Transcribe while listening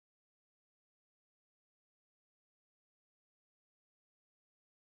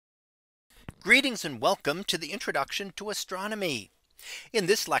Greetings and welcome to the introduction to astronomy. In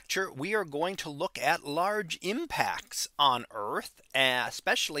this lecture, we are going to look at large impacts on Earth,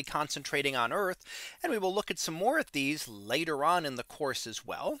 especially concentrating on Earth. And we will look at some more of these later on in the course as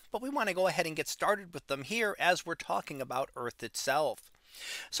well. But we want to go ahead and get started with them here as we're talking about Earth itself.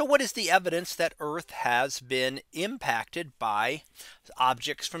 So what is the evidence that Earth has been impacted by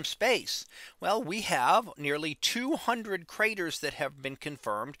objects from space? Well, we have nearly 200 craters that have been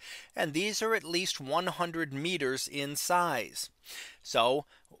confirmed, and these are at least 100 meters in size. So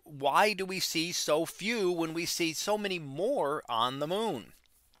why do we see so few when we see so many more on the moon?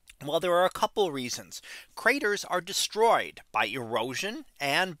 Well, there are a couple reasons. Craters are destroyed by erosion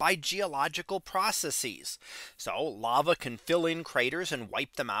and by geological processes. So lava can fill in craters and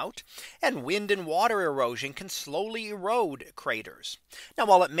wipe them out. And wind and water erosion can slowly erode craters. Now,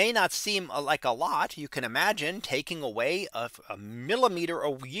 while it may not seem like a lot, you can imagine taking away a millimeter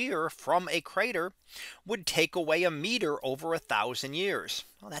a year from a crater would take away a meter over 1,000 years.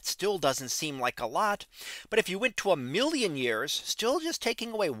 Well, that still doesn't seem like a lot. But if you went to 1,000,000 years, still just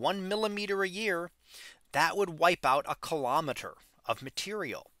taking away 1 millimeter a year, that would wipe out a kilometer of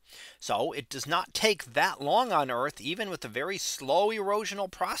material. So it does not take that long on Earth, even with the very slow erosional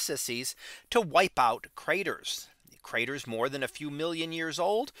processes, to wipe out craters. Craters more than a few million years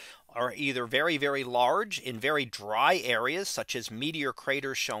old are either very large in very dry areas, such as meteor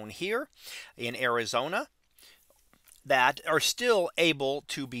craters shown here in Arizona, that are still able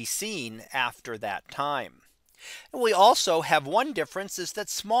to be seen after that time. And we also have one difference, is that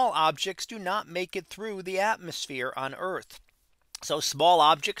small objects do not make it through the atmosphere on Earth. So small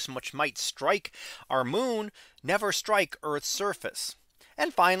objects which might strike our moon never strike Earth's surface.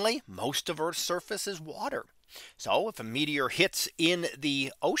 And finally, most of Earth's surface is water. So if a meteor hits in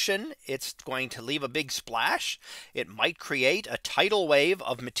the ocean, it's going to leave a big splash. It might create a tidal wave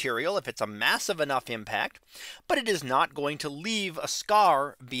of material if it's a massive enough impact, but it is not going to leave a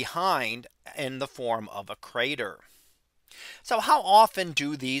scar behind in the form of a crater. So how often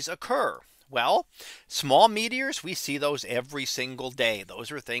do these occur? Well, small meteors, we see those every single day.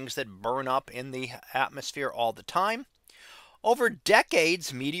 Those are things that burn up in the atmosphere all the time. Over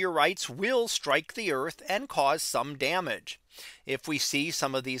decades, meteorites will strike the Earth and cause some damage. If we see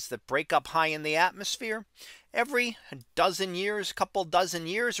some of these that break up high in the atmosphere, every couple dozen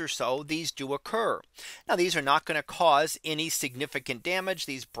years or so, these do occur. Now, these are not going to cause any significant damage.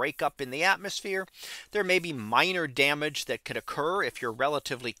 These break up in the atmosphere. There may be minor damage that could occur if you're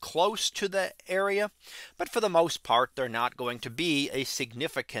relatively close to the area, but for the most part, they're not going to be a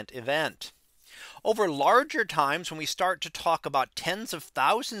significant event. Over larger times, when we start to talk about tens of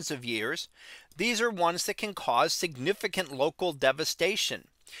thousands of years, these are ones that can cause significant local devastation.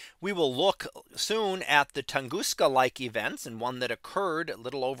 We will look soon at the Tunguska like events, and one that occurred a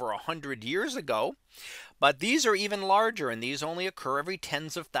little over 100 years ago. But these are even larger, and these only occur every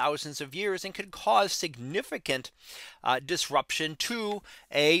tens of thousands of years and could cause significant disruption to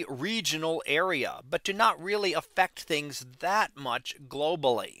a regional area, but do not really affect things that much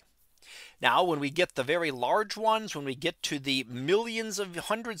globally. Now, when we get the very large ones, when we get to the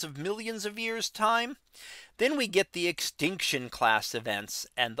hundreds of millions of years time, then we get the extinction class events.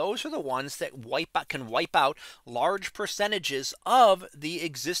 And those are the ones that can wipe out large percentages of the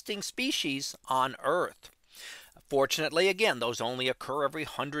existing species on Earth. Fortunately, again, those only occur every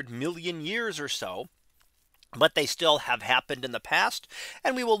 100 million years or so. But they still have happened in the past.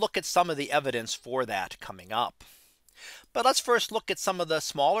 And we will look at some of the evidence for that coming up. But let's first look at some of the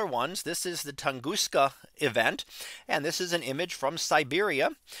smaller ones. This is the Tunguska event, and this is an image from Siberia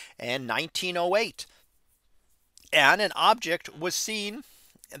in 1908. And an object was seen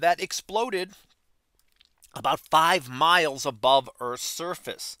that exploded about 5 miles above Earth's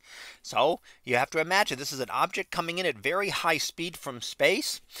surface. So you have to imagine this is an object coming in at very high speed from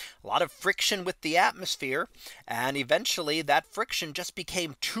space, a lot of friction with the atmosphere, and eventually that friction just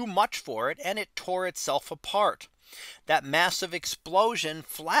became too much for it, and it tore itself apart. That massive explosion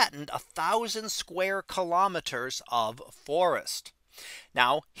flattened 1,000 square kilometers of forest.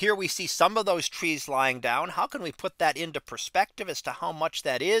 Now, here we see some of those trees lying down. How can we put that into perspective as to how much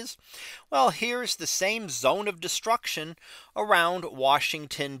that is? Well, here's the same zone of destruction around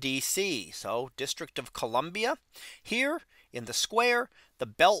Washington, D.C. So District of Columbia here in the square, the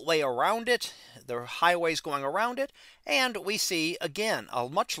beltway around it, the highways going around it. And we see again a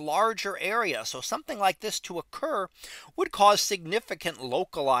much larger area. So something like this to occur would cause significant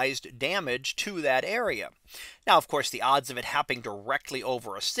localized damage to that area. Now, of course, the odds of it happening directly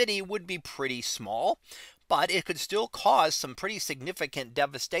over a city would be pretty small, but it could still cause some pretty significant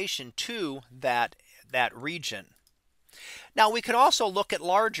devastation to that region. Now we could also look at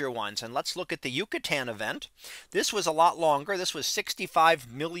larger ones, and let's look at the Yucatan event. This was a lot longer. This was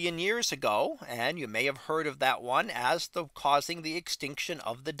 65 million years ago, and you may have heard of that one as the causing the extinction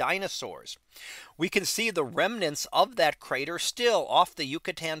of the dinosaurs. We can see the remnants of that crater still off the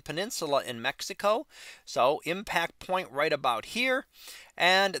Yucatan Peninsula in Mexico. So impact point right about here.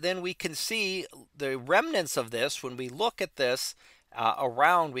 And then we can see the remnants of this when we look at this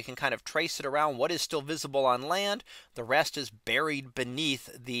around. We can kind of trace it around what is still visible on land. The rest is buried beneath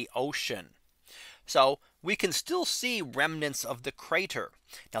the ocean. So we can still see remnants of the crater.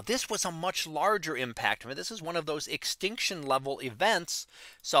 Now this was a much larger impact. I mean, this is one of those extinction level events.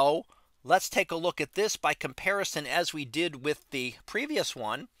 So let's take a look at this by comparison as we did with the previous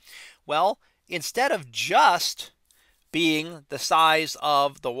one. Well, instead of just being the size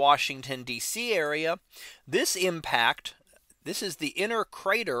of the Washington, D.C. area, this impact, this is the inner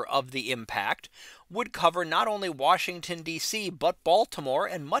crater of the impact, would cover not only Washington, D.C., but Baltimore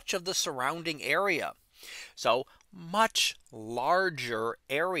and much of the surrounding area. So much larger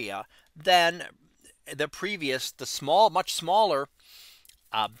area than the previous, much smaller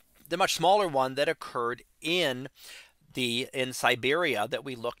one that occurred in Siberia that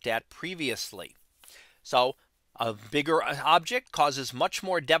we looked at previously. So a bigger object causes much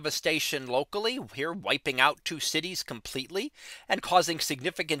more devastation locally, here wiping out two cities completely and causing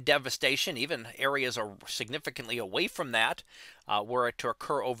significant devastation. Even areas are significantly away from that were it to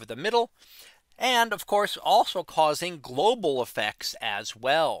occur over the middle. And of course, also causing global effects as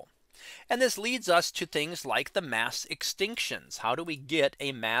well. And this leads us to things like the mass extinctions. How do we get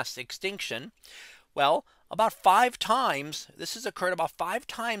a mass extinction? Well, about 5 times. This has occurred about 5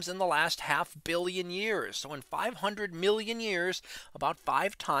 times in the last 500 million years. So in 500 million years, about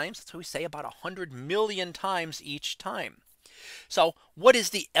 5 times. That's what we say, about 100 million times each time. So what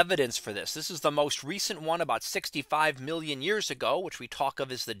is the evidence for this? This is the most recent one, about 65 million years ago, which we talk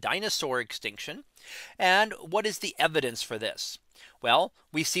of as the dinosaur extinction. And what is the evidence for this? Well,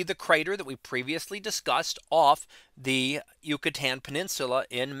 we see the crater that we previously discussed off the Yucatan Peninsula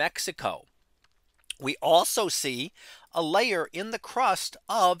in Mexico. We also see a layer in the crust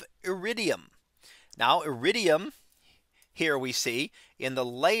of iridium. Now iridium, here we see in the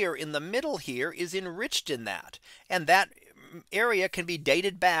layer in the middle here, is enriched in that. And that area can be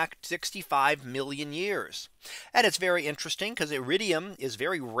dated back 65 million years. And it's very interesting because iridium is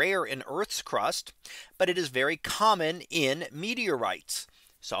very rare in Earth's crust, but it is very common in meteorites.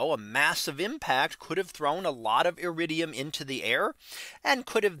 So a massive impact could have thrown a lot of iridium into the air and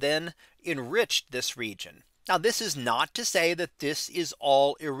could have then enriched this region. Now this is not to say that this is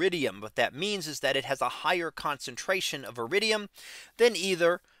all iridium. What that means is that it has a higher concentration of iridium than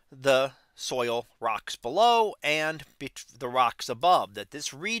either the soil rocks below and the rocks above, that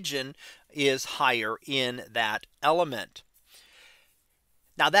this region is higher in that element.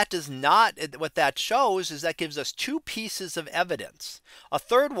 Now that does not, what that shows is that gives us 2 pieces of evidence. A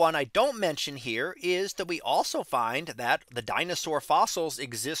third one I don't mention here is that we also find that the dinosaur fossils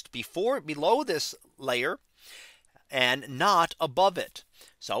exist below this layer and not above it.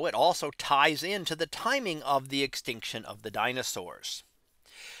 So it also ties into the timing of the extinction of the dinosaurs.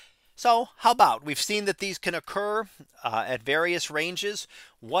 So how about, we've seen that these can occur at various ranges.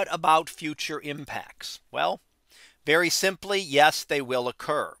 What about future impacts? Well, very simply, yes, they will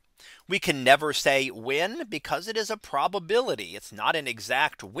occur. We can never say when, because it is a probability. It's not an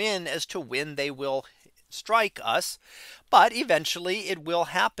exact when as to when they will strike us, but eventually it will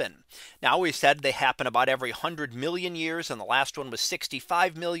happen. Now we said they happen about every 100 million years, and the last one was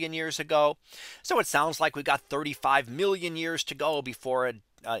 65 million years ago. So it sounds like we got 35 million years to go before an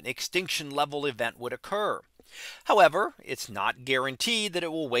extinction level event would occur. However, it's not guaranteed that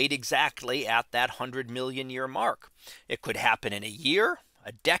it will wait exactly at that 100 million year mark. It could happen in a year,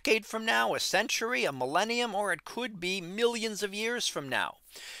 a decade from now, a century, a millennium, or it could be millions of years from now.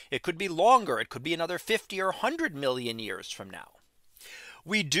 It could be longer. It could be another 50 or 100 million years from now.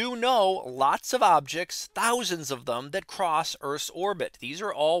 We do know lots of objects, thousands of them, that cross Earth's orbit. These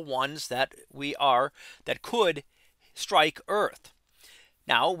are all ones that could strike Earth.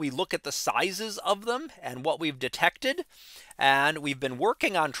 Now we look at the sizes of them and what we've detected, and we've been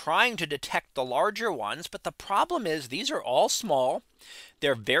working on trying to detect the larger ones. But the problem is these are all small.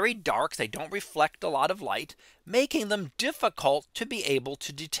 They're very dark. They don't reflect a lot of light, making them difficult to be able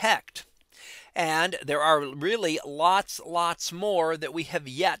to detect. And there are really lots more that we have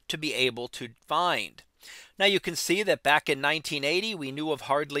yet to be able to find. Now you can see that back in 1980, we knew of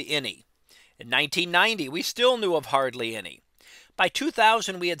hardly any. In 1990, we still knew of hardly any. By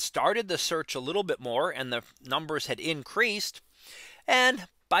 2000, we had started the search a little bit more and the numbers had increased. And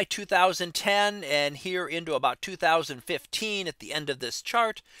by 2010 and here into about 2015 at the end of this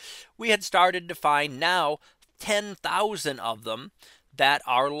chart, we had started to find now 10,000 of them that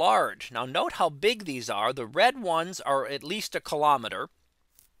are large. Now note how big these are. The red ones are at least 1 kilometer.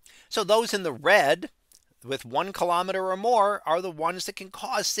 So those in the red with 1 kilometer or more are the ones that can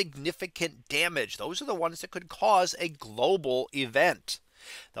cause significant damage. Those are the ones that could cause a global event.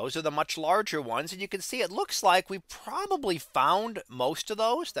 Those are the much larger ones. And you can see it looks like we probably found most of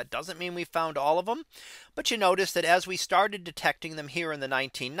those. That doesn't mean we found all of them. But you notice that as we started detecting them here in the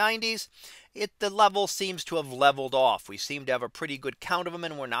 1990s, the level seems to have leveled off. We seem to have a pretty good count of them,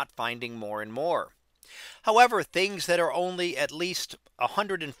 and we're not finding more and more. However, things that are only at least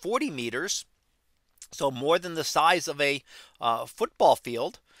 140 meters, so more than the size of a football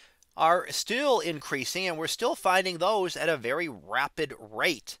field, are still increasing, and we're still finding those at a very rapid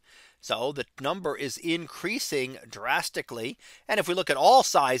rate. So the number is increasing drastically. And if we look at all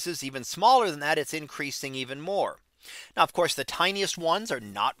sizes, even smaller than that, it's increasing even more. Now, of course, the tiniest ones are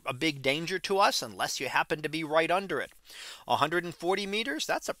not a big danger to us unless you happen to be right under it. 140 meters,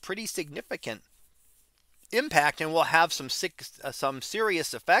 that's a pretty significant impact, and will have some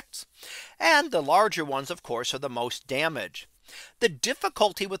serious effects. And the larger ones, of course, are the most damage. The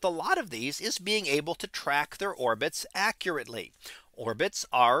difficulty with a lot of these is being able to track their orbits accurately. Orbits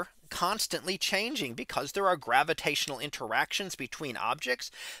are constantly changing because there are gravitational interactions between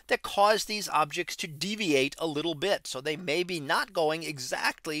objects that cause these objects to deviate a little bit. So they may be not going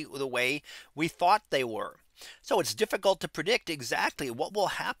exactly the way we thought they were. So it's difficult to predict exactly what will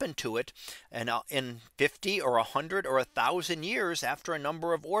happen to it in 50 or 100 or 1,000 years after a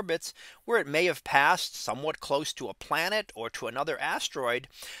number of orbits where it may have passed somewhat close to a planet or to another asteroid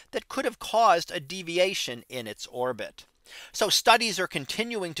that could have caused a deviation in its orbit. So studies are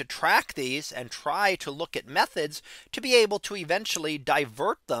continuing to track these and try to look at methods to be able to eventually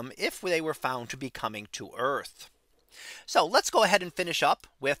divert them if they were found to be coming to Earth. So let's go ahead and finish up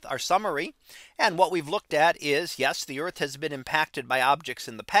with our summary. And what we've looked at is, yes, the Earth has been impacted by objects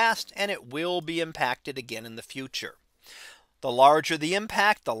in the past, and it will be impacted again in the future. The larger the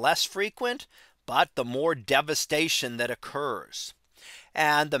impact, the less frequent, but the more devastation that occurs.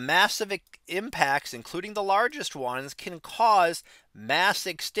 And the massive impacts, including the largest ones, can cause mass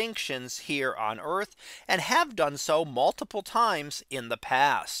extinctions here on Earth and have done so multiple times in the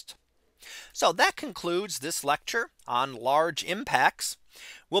past. So that concludes this lecture on large impacts.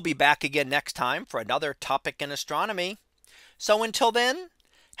 We'll be back again next time for another topic in astronomy. So until then,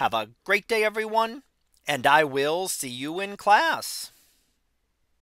 have a great day, everyone, and I will see you in class.